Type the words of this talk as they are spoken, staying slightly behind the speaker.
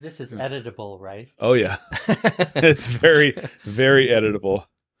This is editable, right? Oh yeah, it's very, very editable.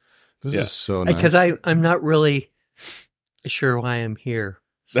 This is so nice. Because I'm not really sure why I'm here.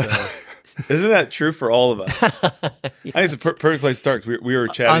 So. Isn't that true for all of us? Yes. I think it's a perfect place to start. We were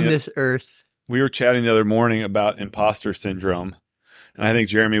chatting on this earth. We were chatting the other morning about imposter syndrome, and I think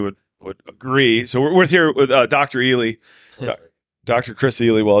Jeremy would agree. So we're here with Dr. Ehly, Dr. Chris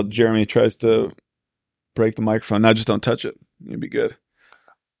Ehly, while Jeremy tries to break the microphone. No, just don't touch it. You'd be good.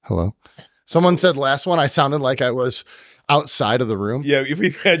 Hello. Someone said last one I sounded like I was outside of the room. Yeah, if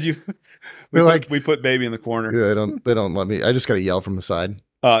we had you. We put baby in the corner. Yeah, they don't let me. I just got to yell from the side.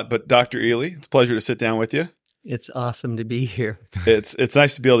 But Dr. Ehly, it's a pleasure to sit down with you. It's awesome to be here. It's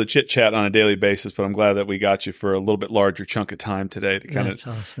nice to be able to chit chat on a daily basis, but I'm glad that we got you for a little bit larger chunk of time today to kind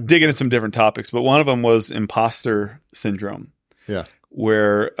of dig into some different topics. But one of them was imposter syndrome. Yeah,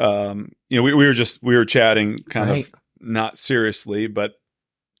 where we were chatting kind of not seriously, but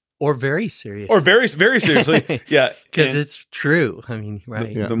or very serious, or very very seriously. Yeah, because it's true. I mean,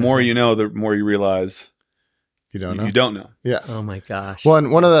 right? The more you know, the more you realize you don't know. You don't know. Yeah. Oh my gosh. Well,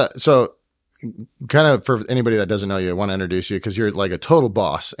 and one of the kind of for anybody that doesn't know you, I want to introduce you because you're like a total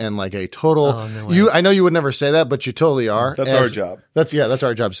boss and like a total. Oh, no way. I know you would never say that, but you totally are. That's our job. That's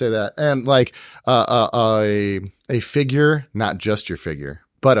our job to say that. And like a figure, not just your figure,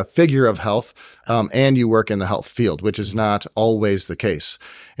 but a figure of health. And you work in the health field, which is not always the case.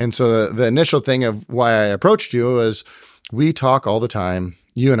 And so the initial thing of why I approached you is we talk all the time.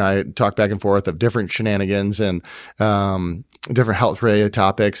 You and I talk back and forth of different shenanigans and different health-related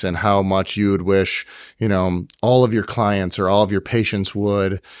topics and how much you would wish, all of your clients or all of your patients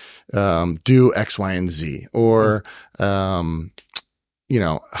would do X, Y, and Z. Or, I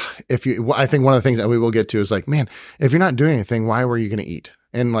think one of the things that we will get to is like, man, if you're not doing anything, why were you going to eat?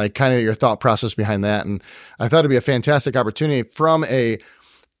 And like kind of your thought process behind that. And I thought it'd be a fantastic opportunity from a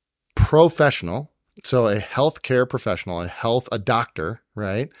professional. So a healthcare professional, a doctor,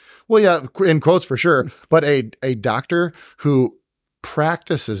 right? Well, yeah, in quotes for sure, but a doctor who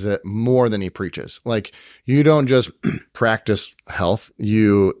practices it more than he preaches. Like you don't just practice health.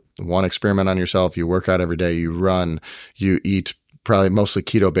 You want to experiment on yourself. You work out every day. You run. You eat probably mostly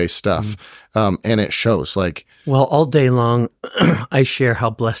keto-based stuff. And it shows like. Well, all day long, I share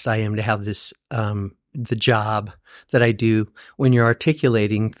how blessed I am to have this, the job that I do when you're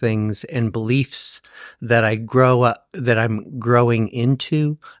articulating things and beliefs that I'm growing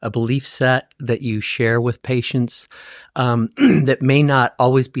into, a belief set that you share with patients, that may not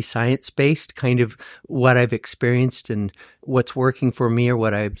always be science-based, kind of what I've experienced and what's working for me or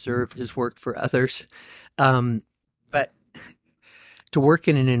what I observed has worked for others. But to work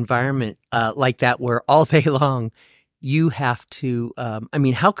in an environment like that where all day long you have to,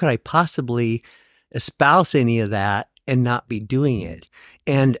 how could I possibly espouse any of that and not be doing it?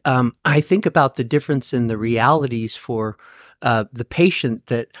 And I think about the difference in the realities for the patient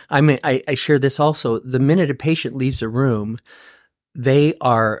that, I share this also. The minute a patient leaves a room, they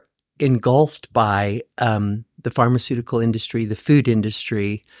are engulfed by the pharmaceutical industry, the food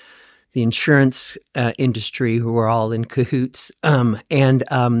industry, the insurance industry, who are all in cahoots. And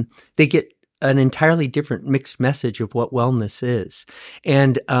they get an entirely different mixed message of what wellness is.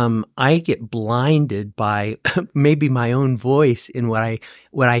 And I get blinded by maybe my own voice in what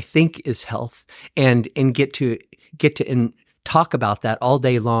I think is health and get to and talk about that all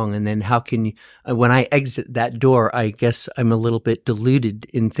day long. And then how can you, when I exit that door, I guess I'm a little bit deluded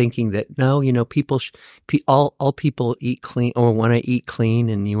in thinking that no, people, all people eat clean or want to eat clean,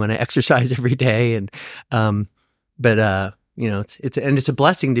 and you want to exercise every day. And, it's a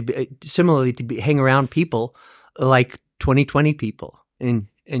blessing to be similarly to hang around people like 2020 people and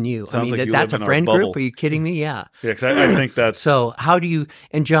you. Sounds like that's a friend group. Are you kidding me? Yeah. Yeah, because I think that's so. How do you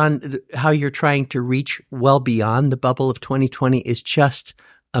and Jon? How you're trying to reach well beyond the bubble of 2020 is just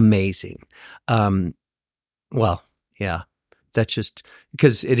amazing. Well, yeah, that's just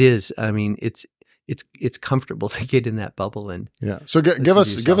because it is. I mean, it's comfortable to get in that bubble and yeah. So give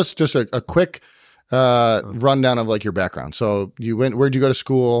us just a quick rundown of like your background. So where'd you go to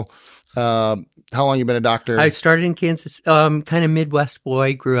school? How long you been a doctor? I started in Kansas, kind of Midwest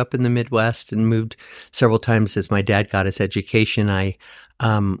boy, grew up in the Midwest and moved several times as my dad got his education. I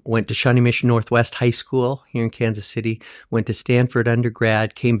went to Shawnee Mission Northwest High School here in Kansas City, went to Stanford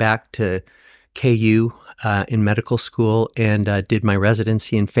undergrad, came back to KU in medical school and did my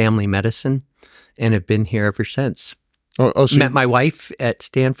residency in family medicine and have been here ever since. So met my wife at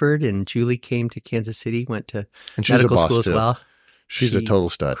Stanford, and Julie came to Kansas City, went to medical school as well. She's a total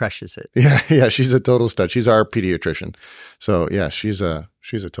stud. Crushes it. Yeah, she's a total stud. She's our pediatrician. So yeah, she's a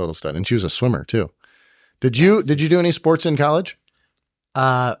total stud, and she was a swimmer too. Did you do any sports in college?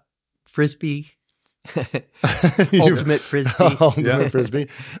 Frisbee. Ultimate Frisbee. Ultimate Frisbee.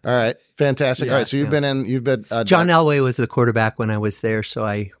 All right. Fantastic. Yeah, all right. So you've been John Elway was the quarterback when I was there, so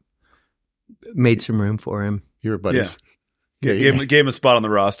I made some room for him. You were buddies. Yeah. Gave him a spot on the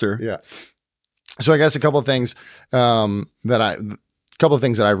roster. Yeah. So I guess a couple of things that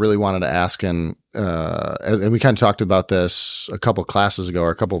I really wanted to ask, and we kind of talked about this a couple classes ago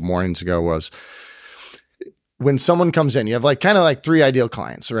or a couple of mornings ago, was when someone comes in, you have kind of three ideal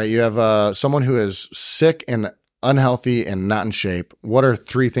clients, right? You have someone who is sick and unhealthy and not in shape. What are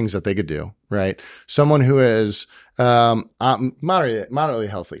three things that they could do, right? Someone who is moderately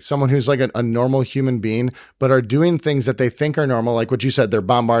healthy, someone who's like a normal human being, but are doing things that they think are normal. Like what you said, they're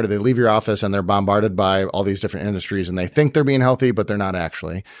bombarded. They leave your office and they're bombarded by all these different industries and they think they're being healthy, but they're not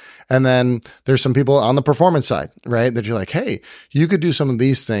actually. And then there's some people on the performance side, right? That you're like, hey, you could do some of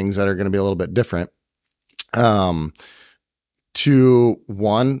these things that are going to be a little bit different. To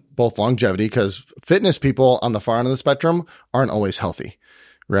one, both longevity, because fitness people on the far end of the spectrum aren't always healthy,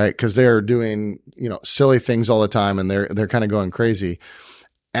 right? Because they're doing, silly things all the time and they're kind of going crazy.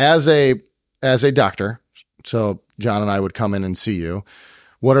 As a doctor, so John and I would come in and see you.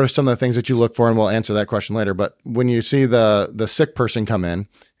 What are some of the things that you look for? And we'll answer that question later. But when you see the sick person come in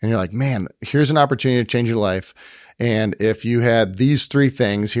and you're like, man, here's an opportunity to change your life. And if you had these three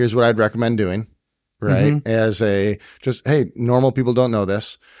things, here's what I'd recommend doing. Right. Mm-hmm. As hey, normal people don't know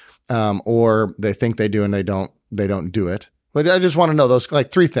this, or they think they do and they don't do it. But I just want to know those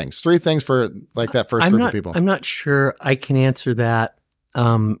three things for that first group of people. I'm not sure I can answer that,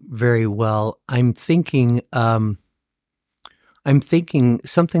 very well. I'm thinking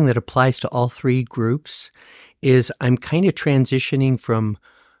something that applies to all three groups is I'm kind of transitioning from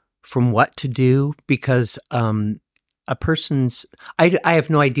what to do because, a person's, I have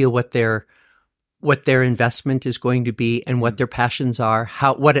no idea what their investment is going to be and what their passions are,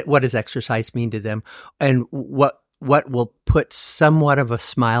 what does exercise mean to them, and what will put somewhat of a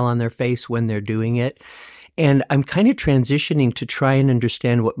smile on their face when they're doing it. And I'm kind of transitioning to try and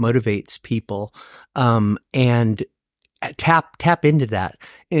understand what motivates people, and tap into that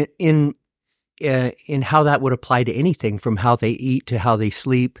in how that would apply to anything from how they eat to how they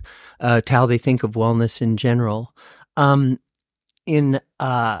sleep, to how they think of wellness in general.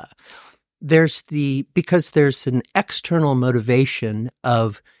 Because there's an external motivation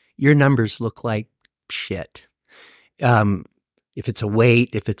of your numbers look like shit. If it's a weight,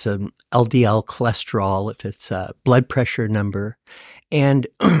 if it's an LDL cholesterol, if it's a blood pressure number. And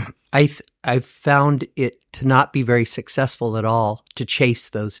I've found it to not be very successful at all to chase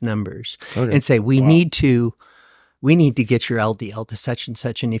those numbers and say, we need to get your LDL to such and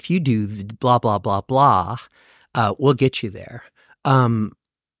such. And if you do blah, blah, blah, blah, we'll get you there.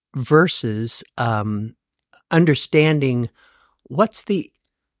 Versus understanding what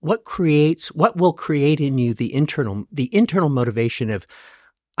will create in you the internal motivation of,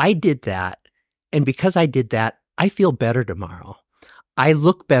 I did that, and because I did that, I feel better tomorrow. I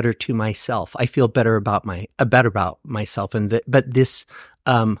look better to myself. I feel better about myself, but this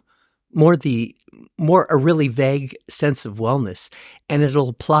more a really vague sense of wellness, and it'll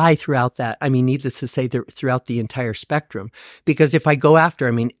apply throughout that. I mean, needless to say, throughout the entire spectrum. Because if I go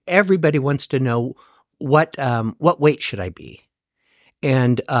after, everybody wants to know what weight should I be,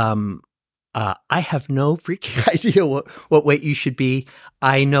 and I have no freaking idea what weight you should be.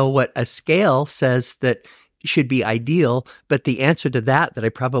 I know what a scale says that should be ideal, but the answer to that I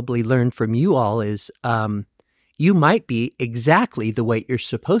probably learned from you all is, you might be exactly the weight you're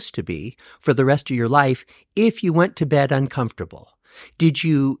supposed to be for the rest of your life if you went to bed uncomfortable. If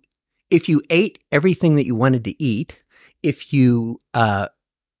you ate everything that you wanted to eat, if you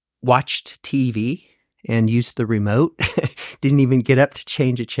watched TV and used the remote, didn't even get up to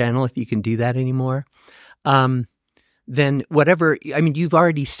change a channel if you can do that anymore, then whatever, you've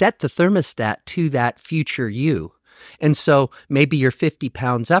already set the thermostat to that future you. And so maybe you're 50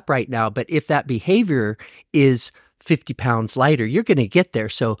 pounds up right now, but if that behavior is 50 pounds lighter, you're going to get there.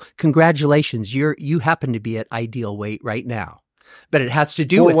 So congratulations, you happen to be at ideal weight right now. But it has to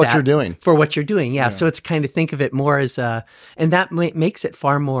do with what you're doing. For what you're doing, yeah. So it's kind of think of it more as and that makes it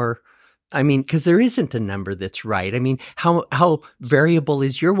far more. Because there isn't a number that's right. How variable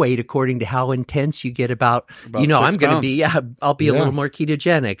is your weight according to how intense you get about I'm going to be, I'll be a little more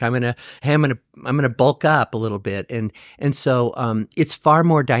ketogenic. I'm going to bulk up a little bit. And so, it's far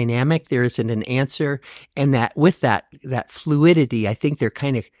more dynamic. There isn't an answer. And that with that fluidity, I think they're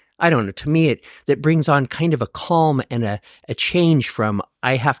kind of, I don't know, to me, that brings on kind of a calm and a change from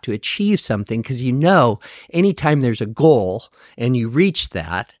I have to achieve something. Cause anytime there's a goal and you reach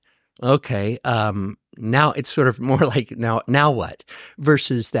that, okay, now it's sort of more like now what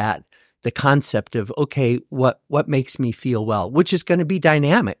versus that the concept of, okay, what makes me feel well, which is going to be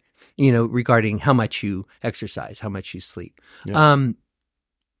dynamic, regarding how much you exercise, how much you sleep. Yeah.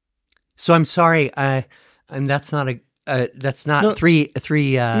 So I'm sorry, that's not three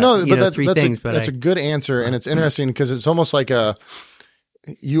three things, but that's a good answer. And it's interesting because it's almost like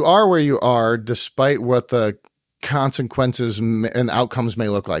you are where you are despite what the consequences and outcomes may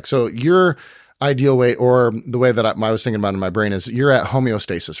look like. So your ideal weight, or the way that I was thinking about in my brain, is you're at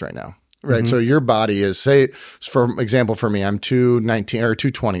homeostasis right now, right? So your body is, say, for example, for me, I'm 219 or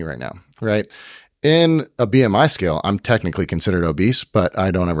 220 right now, right? In a BMI scale, I'm technically considered obese, but I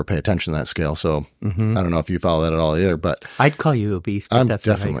don't ever pay attention to that scale. So I don't know if you follow that at all either, but I'd call you obese. But I'm that's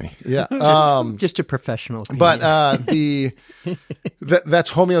definitely, yeah. Just a professional opinion. But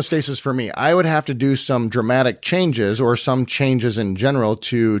that's homeostasis for me. I would have to do some dramatic changes or some changes in general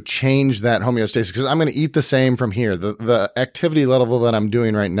to change that homeostasis, because I'm going to eat the same from here. The activity level that I'm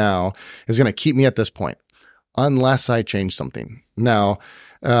doing right now is going to keep me at this point unless I change something. Now,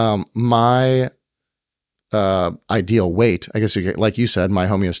 my ideal weight, I guess, like you said, my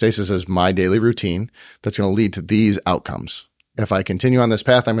homeostasis is my daily routine that's going to lead to these outcomes. If I continue on this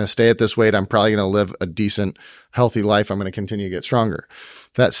path, I'm going to stay at this weight. I'm probably going to live a decent, healthy life. I'm going to continue to get stronger.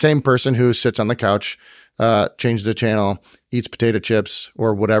 That same person who sits on the couch, changes the channel, eats potato chips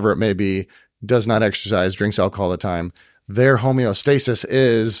or whatever it may be, does not exercise, drinks alcohol all the time, their homeostasis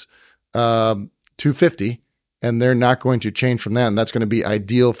is 250. And they're not going to change from that. And that's going to be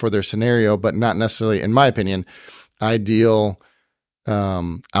ideal for their scenario, but not necessarily, in my opinion, ideal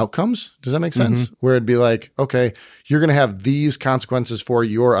outcomes. Does that make sense? Where it'd be like, okay, you're going to have these consequences for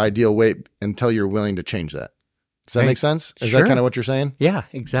your ideal weight until you're willing to change that. Does that make sense? Is that kind of what you're saying? Yeah,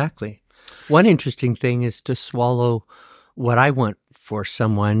 exactly. One interesting thing is to swallow what I want for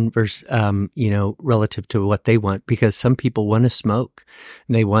someone versus, relative to what they want, because some people want to smoke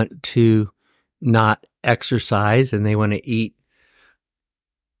and they want to not exercise and they want to eat,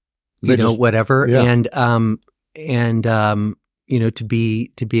 whatever. Yeah. And to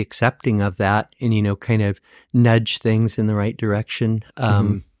be accepting of that and, kind of nudge things in the right direction.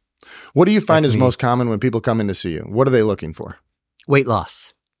 What do you find is most common when people come in to see you? What are they looking for? Weight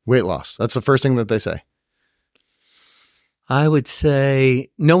loss. Weight loss. That's the first thing that they say. I would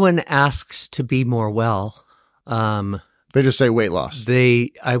say no one asks to be more well. They just say weight loss.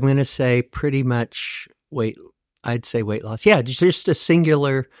 I'm going to say pretty much I'd say weight loss. Yeah, just a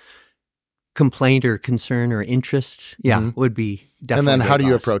singular complaint or concern or interest. Yeah, would be definitely. And then how do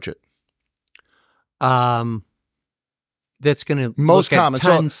you approach it? That's going to most common.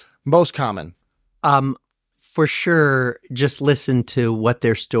 So most common. For sure, just listen to what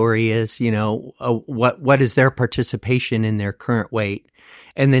their story is. What is their participation in their current weight,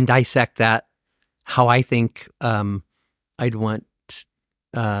 and then dissect that. How I think I'd want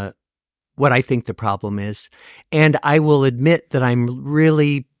what I think the problem is. And I will admit that I'm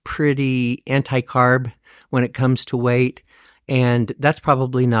really pretty anti-carb when it comes to weight. And that's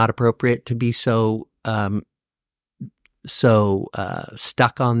probably not appropriate to be so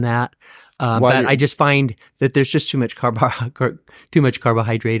stuck on that. But I just find that there's just too much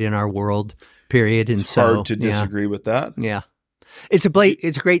carbohydrate in our world, period. And it's hard to disagree with that. Yeah. It's a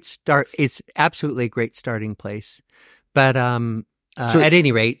great start. It's absolutely a great starting place. But at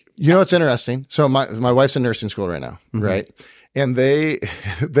any rate, what's interesting. So my wife's in nursing school right now, right? And they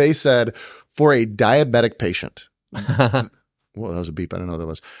said for a diabetic patient, well, that was a beep. I don't know what that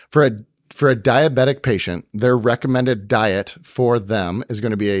was. For a diabetic patient, their recommended diet for them is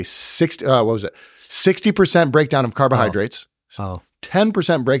going to be a 60% breakdown of carbohydrates.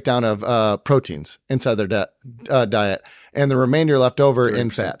 10% breakdown of proteins inside their diet, and the remainder left over in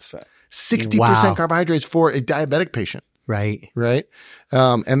fats. 60% carbohydrates for a diabetic patient. Right.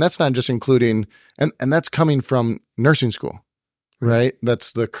 And that's not just including, and that's coming from nursing school, right?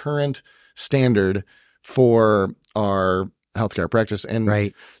 That's the current standard for our healthcare practice.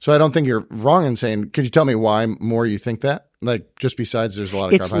 And so I don't think you're wrong in saying, could you tell me why more you think that? Like, just besides there's a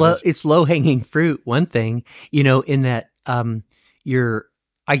lot of carbohydrates. It's low-hanging fruit, one thing, in that you're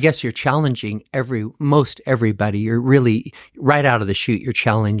challenging most everybody. You're really right out of the chute. You're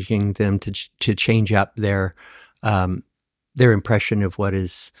challenging them to change up their impression of what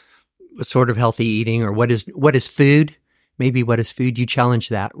is sort of healthy eating, or what is food. Maybe what is food. You challenge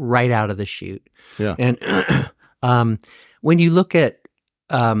that right out of the chute. Yeah. And when you look at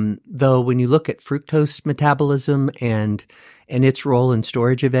fructose metabolism and its role in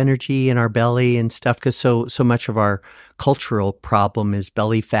storage of energy in our belly and stuff, because so much of our cultural problem is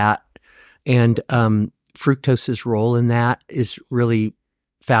belly fat, and fructose's role in that is really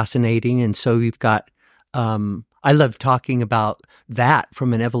fascinating. And so you've got I love talking about that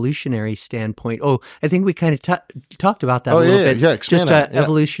from an evolutionary standpoint. Oh, I think we kind of talked about that a little bit. Yeah, just expand on it.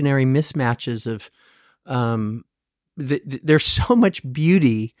 evolutionary mismatches of there's so much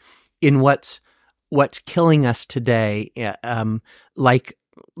beauty in what's killing us today. Like,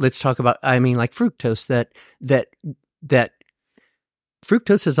 let's talk about, like fructose, that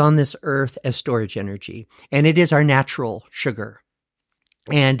fructose is on this earth as storage energy, and it is our natural sugar.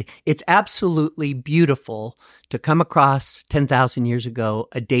 And it's absolutely beautiful to come across 10,000 years ago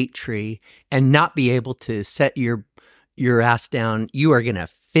a date tree and not be able to set your ass down. You are going to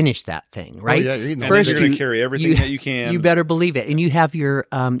finish that thing, right? Oh, yeah, you're eating First, you're going to carry everything that you can. You better believe it. And you have you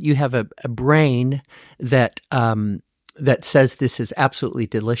have a brain that says this is absolutely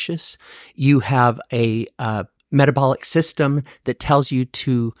delicious. You have a metabolic system that tells you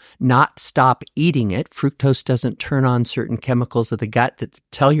to not stop eating it. Fructose doesn't turn on certain chemicals of the gut that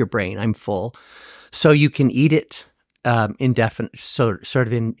tell your brain I'm full. So you can eat it indefinitely.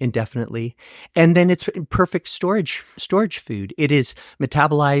 And then it's perfect storage food. It is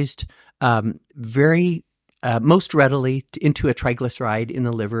metabolized very most readily into a triglyceride in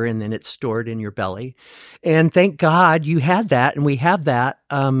the liver, and then it's stored in your belly. And thank God you had that, and we have that.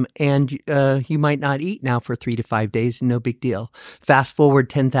 And you might not eat now for 3 to 5 days, no big deal. Fast forward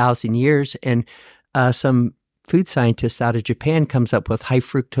 10,000 years, and some food scientist out of Japan comes up with high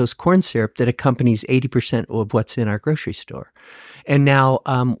fructose corn syrup that accompanies 80% of what's in our grocery store. And now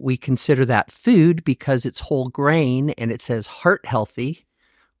we consider that food because it's whole grain and it says heart healthy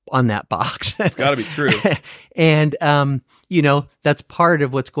on that box. It's got to be true. And, that's part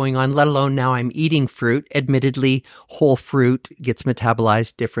of what's going on, let alone now I'm eating fruit. Admittedly, whole fruit gets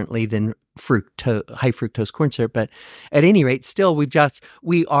metabolized differently than high fructose corn syrup. But at any rate, still,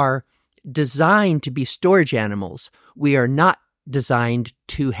 we are designed to be storage animals. We are not designed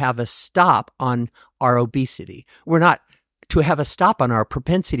to have a stop on our obesity. We're not to have a stop on our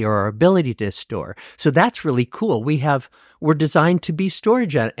propensity or our ability to store. So that's really cool. We're designed to be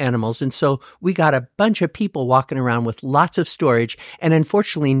storage animals. And so we got a bunch of people walking around with lots of storage, and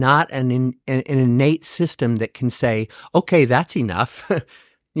unfortunately not an innate system that can say, okay, that's enough,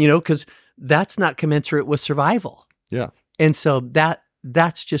 because that's not commensurate with survival. Yeah. And so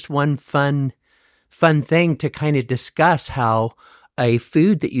that's just one fun thing to kind of discuss, how a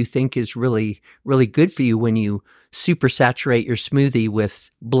food that you think is really, really good for you, when you super saturate your smoothie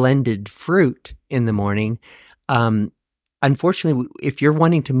with blended fruit in the morning, unfortunately, if you're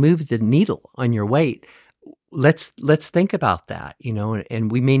wanting to move the needle on your weight, let's think about that,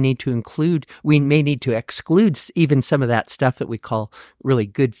 and we may need to exclude even some of that stuff that we call really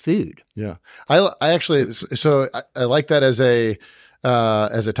good food. Yeah. I actually, so I like that as a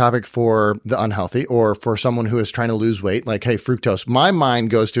topic for the unhealthy, or for someone who is trying to lose weight, like, hey, fructose. My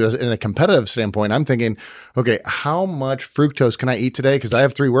mind goes to, in a competitive standpoint, I'm thinking, okay, how much fructose can I eat today? Because I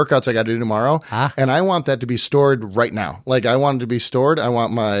have 3 workouts I got to do tomorrow, and I want that to be stored right now. Like, I want it to be stored. I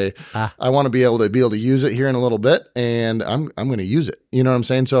want I want to be able to use it here in a little bit, and I'm going to use it. You know what I'm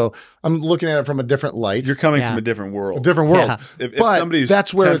saying? So I'm looking at it from a different light. You're coming from a different world. Yeah. If somebody's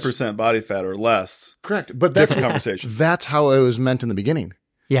that's where 10% body fat or less, correct. But that's different conversation. That's how it was meant in the beginning.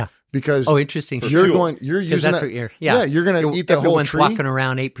 Yeah. Because interesting. You're using that's that. You're going to eat the whole everyone's tree. walking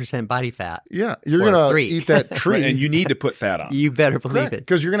around 8% body fat. Yeah. You're going to eat that tree. Right, and you need to put fat on. You better believe it.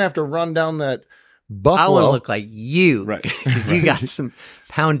 Because you're going to have to run down that buffalo. I want to look like you. Right. You got some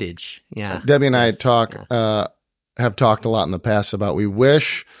poundage. Yeah. Debbie and I have talked a lot in the past about, we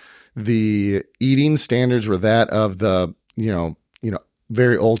wish the eating standards were that of the,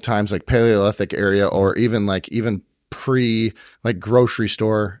 very old times, like Paleolithic area, or even pre grocery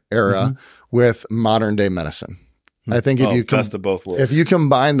store era, with modern day medicine. I think best of both worlds. If you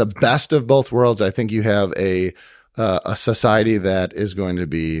combine the best of both worlds, I think you have a society that is going to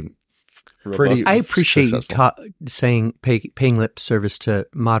be pretty. I appreciate successful. you paying lip service to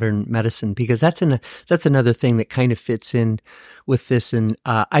modern medicine, because that's another thing that kind of fits in with this. And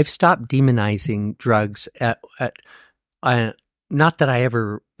I've stopped demonizing drugs not that I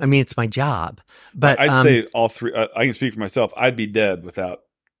ever. I mean, it's my job, but I'd say all 3. I can speak for myself. I'd be dead without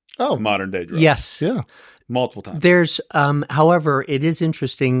modern day drugs. Yes, yeah, multiple times. There's, however, it is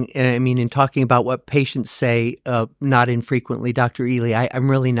interesting. I mean, in talking about what patients say, not infrequently, Dr. Ehly, I'm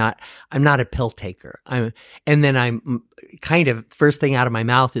really not. I'm not a pill taker. And then I'm kind of, first thing out of my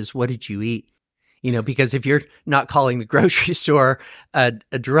mouth is, "What did you eat?" Because if you're not calling the grocery store a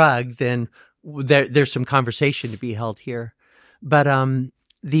drug, then there's some conversation to be held here. But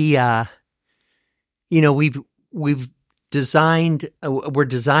we've designed, we're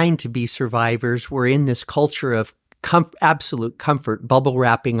designed to be survivors. We're in this culture of absolute comfort, bubble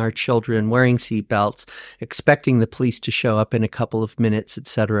wrapping our children, wearing seatbelts, expecting the police to show up in a couple of minutes, et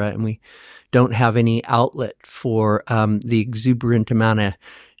cetera. And we don't have any outlet for the exuberant amount of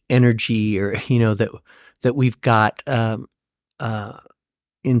energy or, that we've got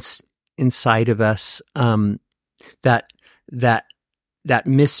inside of us. That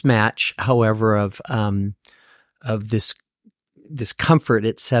mismatch, however, of this comfort,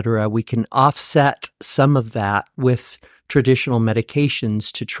 et cetera, we can offset some of that with traditional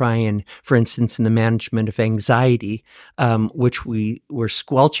medications to try and, for instance, in the management of anxiety, which we're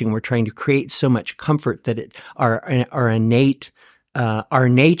squelching, we're trying to create so much comfort that our innate, our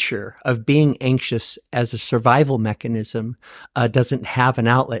nature of being anxious as a survival mechanism doesn't have an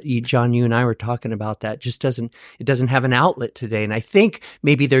outlet. Jon, you and I were talking about that. It doesn't have an outlet today. And I think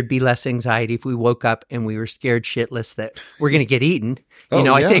maybe there'd be less anxiety if we woke up and we were scared shitless that we're going to get eaten.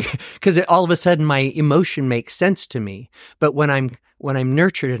 I think because all of a sudden my emotion makes sense to me. But when I'm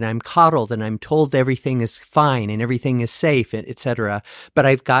nurtured and I'm coddled and I'm told everything is fine and everything is safe, et cetera, but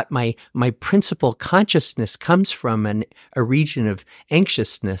I've got my principal consciousness comes from a region of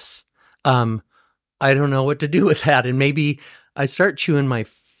anxiousness. I don't know what to do with that. And maybe I start chewing my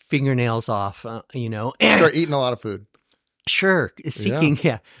fingernails off, Start eating a lot of food. Sure. Seeking.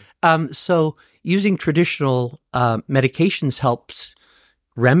 Yeah. So using traditional medications helps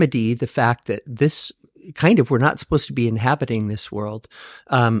remedy the fact that we're not supposed to be inhabiting this world,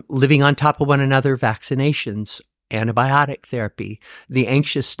 living on top of one another, vaccinations, antibiotic therapy, the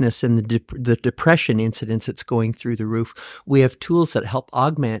anxiousness and the depression incidence that's going through the roof. We have tools that help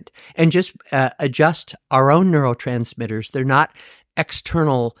augment and just adjust our own neurotransmitters. They're not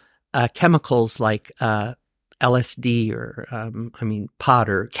external chemicals like LSD or, pot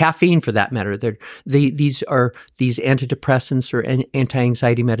or caffeine for that matter. These antidepressants or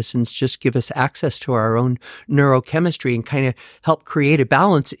anti-anxiety medicines just give us access to our own neurochemistry and kind of help create a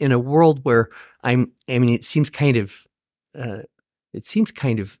balance in a world where it seems kind of that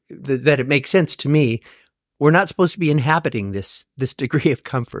it makes sense to me. We're not supposed to be inhabiting this degree of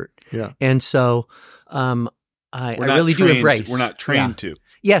comfort. Yeah. And so, I really do embrace. We're not trained to.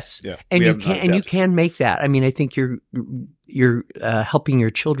 Yes. Yeah, and you can make that. I think you're helping your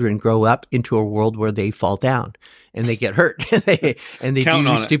children grow up into a world where they fall down and they get hurt and they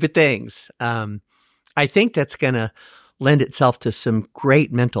do stupid things. I think that's going to lend itself to some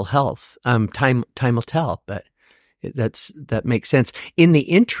great mental health. Time will tell, but that makes sense. In the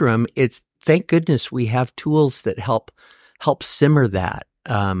interim, thank goodness we have tools that help simmer that,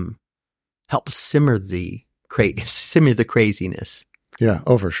 help simmer the craziness. Yeah.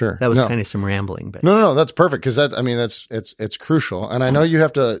 Oh, for sure. That was kind of some rambling, but no, that's perfect. Cause it's crucial. And I know you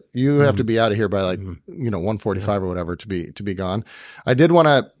have to be out of here by 1:45 or whatever to be gone. I did want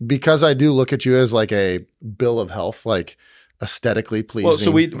to, because I do look at you as like a bill of health, like aesthetically pleasing. Well, so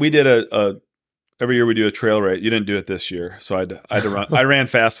we did every year we do a trail race. You didn't do it this year. So I had to run. I ran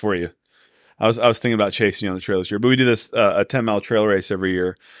fast for you. I was thinking about chasing you on the trail this year, but we do this, a 10-mile trail race every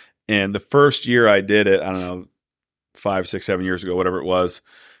year. And the first year I did it, I don't know, 5, 6, 7 years ago, whatever it was.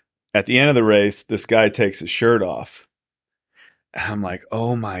 At the end of the race, this guy takes his shirt off. And I'm like,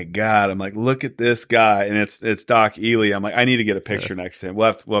 oh my God. I'm like, look at this guy. And it's Doc Ehly. I'm like, I need to get a picture next to him.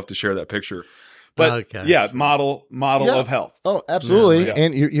 We'll have to share that picture. But model of health. Oh, absolutely. Yeah.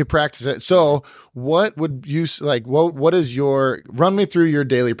 And you practice it. So what would you like, what is run me through your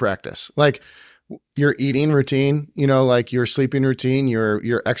daily practice? Like your eating routine, like your sleeping routine,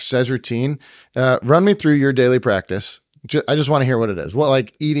 your exercise routine. Run me through your daily practice. I just want to hear what it is. What,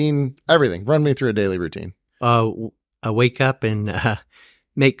 like eating, everything. Run me through a daily routine. I wake up and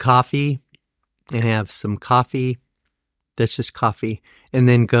make coffee and have some coffee. That's just coffee. And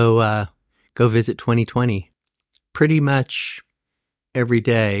then go visit 2020 pretty much every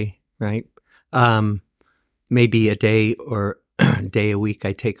day, right? Maybe a day or day a week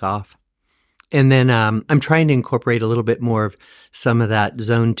I take off. And then I'm trying to incorporate a little bit more of some of that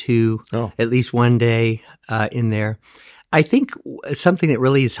zone 2, at least one day in there. I think something that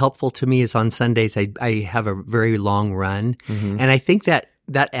really is helpful to me is on Sundays, I have a very long run. Mm-hmm. And I think that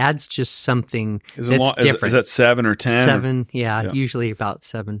adds just something that's different. Is that 7 or 10? 7, yeah, usually about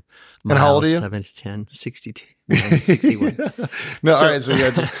 7 miles. And how old are you? 7 to 10, 62, 61. No, all right.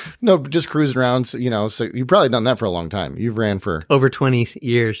 So just cruising around, so you've probably done that for a long time. You've ran for over 20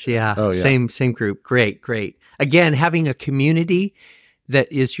 years. Yeah. Oh, yeah. Same group. Great. Again, having a community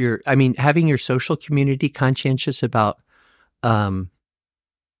that is having your social community conscientious about,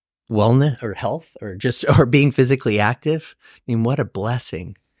 wellness or health or being physically active. What a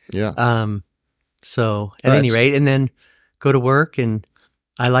blessing. Yeah. So at any rate, and then go to work, and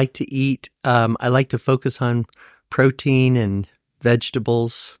I like to eat. I like to focus on protein and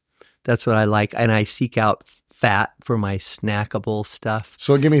vegetables. That's what I like. And I seek out fat for my snackable stuff.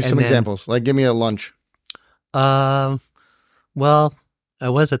 So give me some examples. Like, give me a lunch. Well, I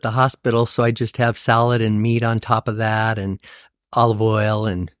was at the hospital, so I just have salad and meat on top of that, and olive oil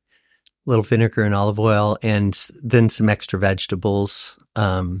and a little vinegar and olive oil, and then some extra vegetables,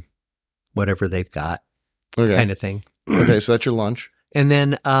 whatever they've got, kind of thing. Okay, so that's your lunch. And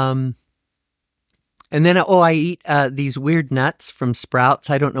then I eat these weird nuts from Sprouts.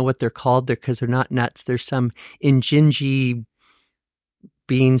 I don't know what they're called because they're not nuts. There's some Injinji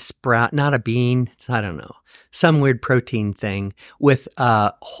bean sprout, not a bean. I don't know. Some weird protein thing with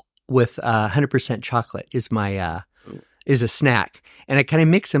 100% chocolate is my is a snack, and I kind of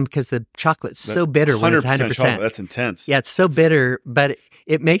mix them because the chocolate's so bitter when it's 100%. Chocolate, that's intense. Yeah, it's so bitter, but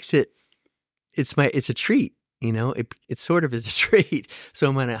it makes it. It's a treat. You know, it sort of is a treat.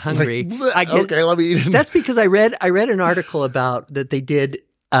 So when I'm hungry, okay, let me eat it. That's because I read an article about that they did.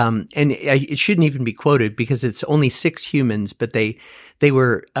 It shouldn't even be quoted because it's only 6 humans, but they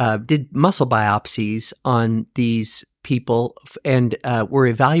did muscle biopsies on these people and were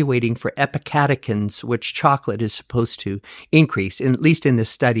evaluating for epicatechins, which chocolate is supposed to increase. And at least in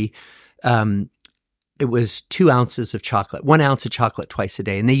this study, it was 2 ounces of chocolate, 1 ounce of chocolate twice a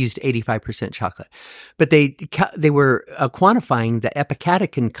day, and they used 85% chocolate. But they were quantifying the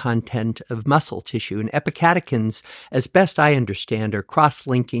epicatechin content of muscle tissue. And epicatechins, as best I understand, are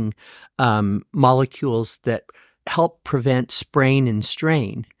cross-linking molecules that help prevent sprain and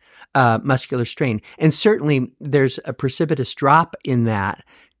strain, muscular strain. And certainly there's a precipitous drop in that,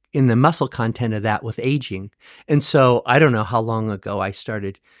 in the muscle content of that with aging. And so I don't know how long ago I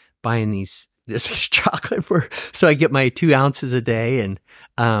started buying this chocolate so I get my 2 ounces a day, and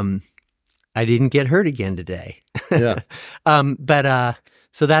I didn't get hurt again today. Yeah.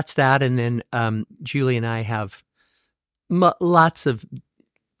 So that's that. And then Julie and I have lots of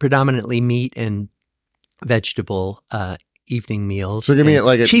predominantly meat and vegetable evening meals. So give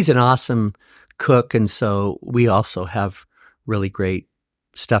me she's an awesome cook, and so we also have really great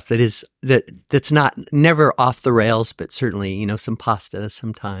stuff that's not never off the rails, but certainly, some pasta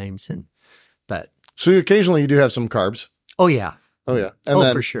sometimes. So occasionally you do have some carbs. Oh yeah. And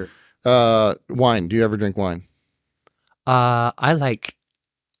then, for sure. Wine. Do you ever drink wine? I like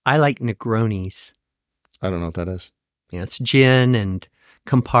Negronis. I don't know what that is. Yeah, it's gin and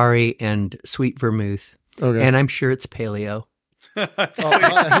Campari and sweet vermouth. Okay. And I'm sure it's paleo. If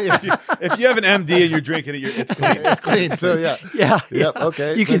you have an MD and you're drinking it, it's clean. It's clean. So yeah. Yep.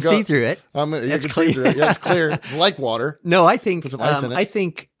 Okay. You can see through it. It's clean. Through it. Yeah, it's clear. Like water. No, I think. Put some ice in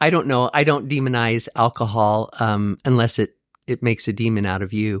it. I don't know. I don't demonize alcohol unless it makes a demon out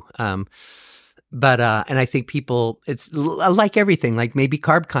of you. But I think people, it's like everything, like maybe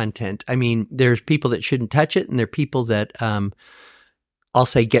carb content. I mean, there's people that shouldn't touch it, and there are people that I'll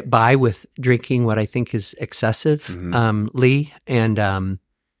say get by with drinking what I think is excessive, Lee. And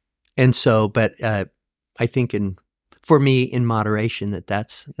so, but I think for me, in moderation,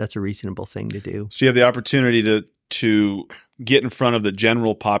 that's a reasonable thing to do. So you have the opportunity to get in front of the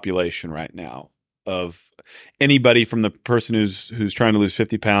general population right now, of anybody from the person who's trying to lose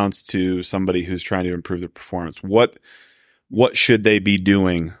 50 pounds to somebody who's trying to improve their performance. What should they be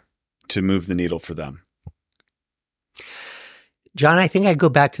doing to move the needle for them? John, I think I go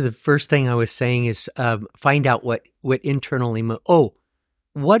back to the first thing I was saying is find out what internally.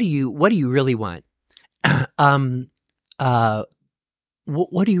 What do you really want? What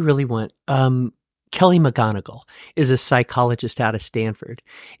do you really want? Kelly McGonigal is a psychologist out of Stanford,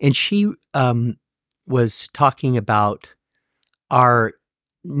 and she was talking about our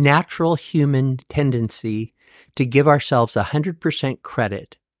natural human tendency to give ourselves 100%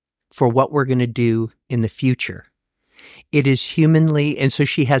 credit for what we're going to do in the future. It is humanly, and so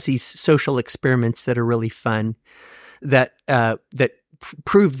she has these social experiments that are really fun that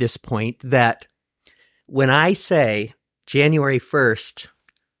prove this point, that when I say January 1st,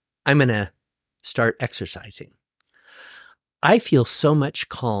 I'm going to start exercising, I feel so much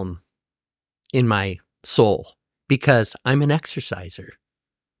calm in my soul because I'm an exerciser.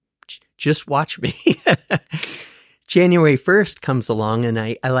 Just watch me. January 1st comes along, and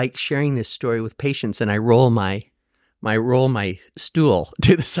I like sharing this story with patients, and I roll my stool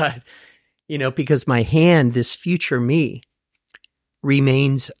to the side, because my hand, this future me,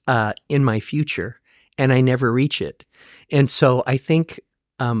 remains in my future, and I never reach it. And so I think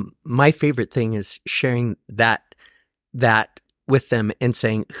my favorite thing is sharing that with them and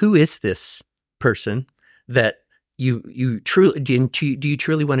saying, who is this person that you truly do? You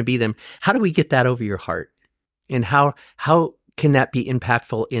truly want to be them? How do we get that over your heart? And how can that be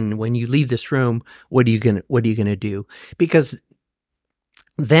impactful in when you leave this room? What are you going to do? Because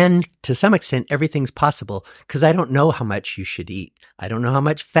then to some extent, everything's possible, because I don't know how much you should eat. I don't know how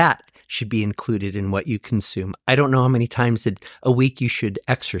much fat should be included in what you consume. I don't know how many times a week you should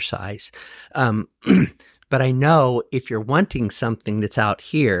exercise. But I know if you're wanting something that's out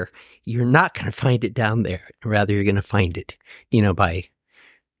here, you're not going to find it down there. Rather, you're going to find it, by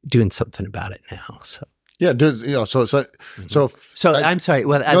doing something about it now. So. Yeah, so I'm sorry.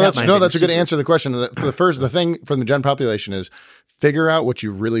 Well, that's a good answer to the question. The thing from the gen population is figure out what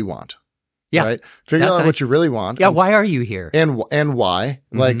you really want. Yeah, right. Figure out what you really want. Yeah, why are you here? And why?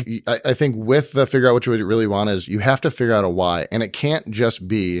 Mm-hmm. Like I think with the figure out what you really want is you have to figure out a why, and it can't just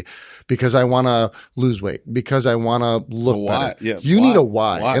be because I want to lose weight, because I want to look better. Yeah, you need a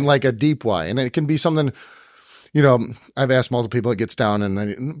why, and like a deep why, and it can be something. I've asked multiple people, it gets down and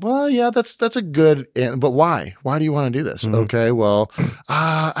that's a good, but why? Why do you want to do this? Mm-hmm. Okay, well,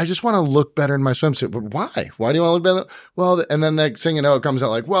 I just want to look better in my swimsuit, but why? Why do you want to look better? Well, and then next thing you know, it comes out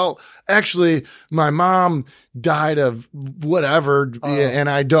like, well, actually, my mom died of whatever, and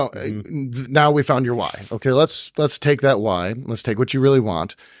I don't, now we found your why. Okay, let's take that why. Let's take what you really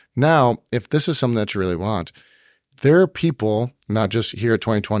want. Now, if this is something that you really want, there are people, not just here at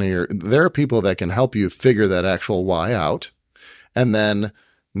 2020, there are people that can help you figure that actual why out. And then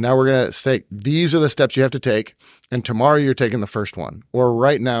now we're going to say, these are the steps you have to take. And tomorrow you're taking the first one. Or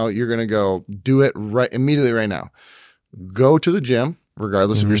right now, you're going to go do it immediately right now. Go to the gym,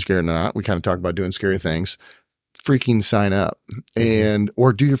 regardless if you're scared or not. We kind of talk about doing scary things. Freaking sign up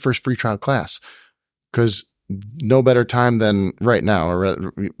or do your first free trial class. Because no better time than right now,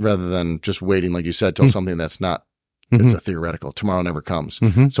 or rather than just waiting, like you said, till something that's not. It's a theoretical. Tomorrow never comes.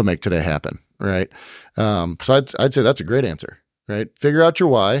 So make today happen. Right. So I'd say that's a great answer. Right. Figure out your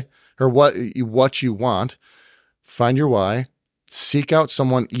why, or what you want. Find your why. Seek out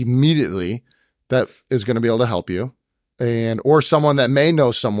someone immediately that is going to be able to help you, or someone that may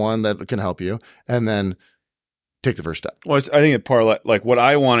know someone that can help you, and then take the first step. Well, I think like what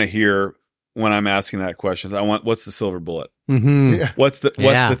I want to hear when I'm asking that question is, what's the silver bullet? Yeah. What's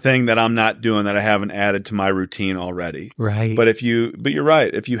the thing that I'm not doing that I haven't added to my routine already? Right. But you're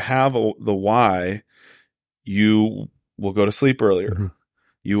right. If you have the why, you will go to sleep earlier.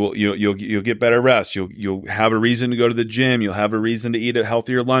 You'll get better rest. You'll have a reason to go to the gym. You'll have a reason to eat a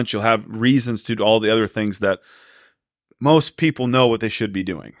healthier lunch. You'll have reasons to do all the other things that most people know what they should be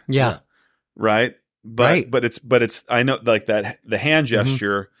doing. Yeah. Right. But it's I know, like, that the hand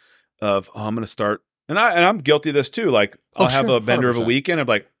gesture of, I'm going to start, and I'm guilty of this too. Like, I'll have a bender 100%. Of a weekend. I'm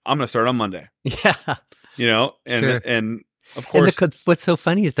like, I'm going to start on Monday. Yeah. And of course, what's so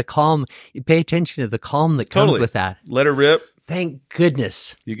funny is the calm. You pay attention to the calm that comes with that. Let her rip. Thank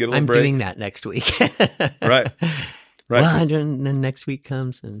goodness. You get a little I'm break. doing that next week. Right. Well, and then next week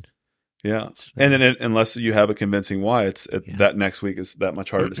comes and. Yeah. And then unless you have a convincing why, that next week is that much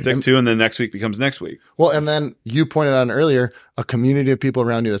harder to stick to. And then next week becomes next week. Well, and then you pointed out earlier, a community of people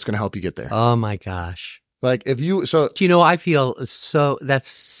around you that's going to help you get there. Oh my gosh. Like do I feel so, that's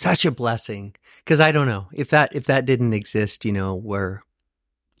such a blessing, because I don't know if that didn't exist, where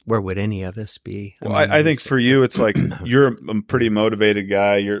would any of us be? Well, I think for you, it's like, you're a pretty motivated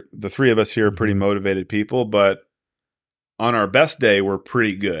guy. The three of us here are pretty motivated people, but on our best day, we're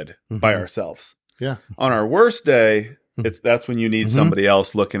pretty good by ourselves. Yeah. On our worst day, that's when you need somebody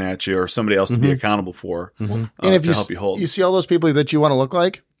else looking at you, or somebody else to be accountable for, and if to help you hold. You see all those people that you want to look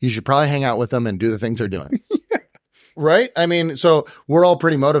like, you should probably hang out with them and do the things they're doing. Right? I mean, so we're all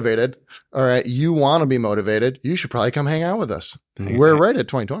pretty motivated. All right. You want to be motivated. You should probably come hang out with us. Okay. We're right at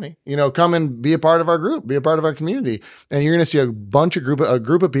 2020. Come and be a part of our group, be a part of our community. And you're going to see a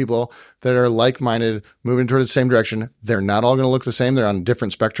group of people that are like-minded, moving toward the same direction. They're not all going to look the same. They're on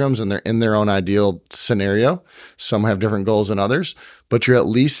different spectrums, and they're in their own ideal scenario. Some have different goals than others, but you're at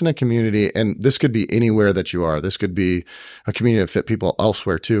least in a community. And this could be anywhere that you are. This could be a community that fit people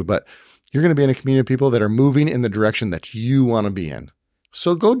elsewhere too, but you're going to be in a community of people that are moving in the direction that you want to be in.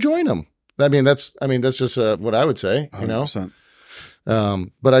 So go join them. That's just what I would say, 100%.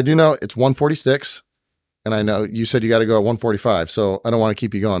 But I do know it's 1:46, and I know you said you got to go at 1:45, so I don't want to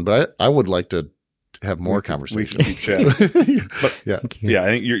keep you going, but I would like to have more conversation. We can keep chatting. But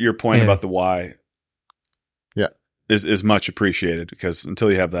I think your point about the why is much appreciated, because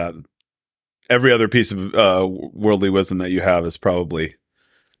until you have that, every other piece of worldly wisdom that you have is probably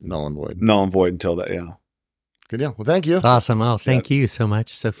null and void until that. Yeah. Good deal. Well, thank you. Awesome. Oh, thank you so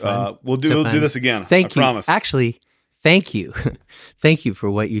much. So fun. We'll do this again. Thank you. Promise. Actually, thank you. Thank you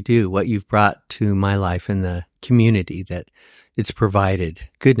for what you do, what you've brought to my life and the community that it's provided.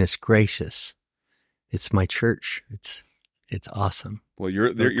 Goodness gracious. It's my church. It's awesome. Well, you're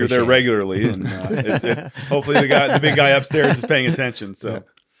appreciate there it. regularly, and hopefully the big guy upstairs is paying attention. So, all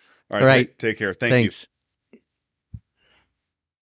right, All right. take care. Thank you. Thanks.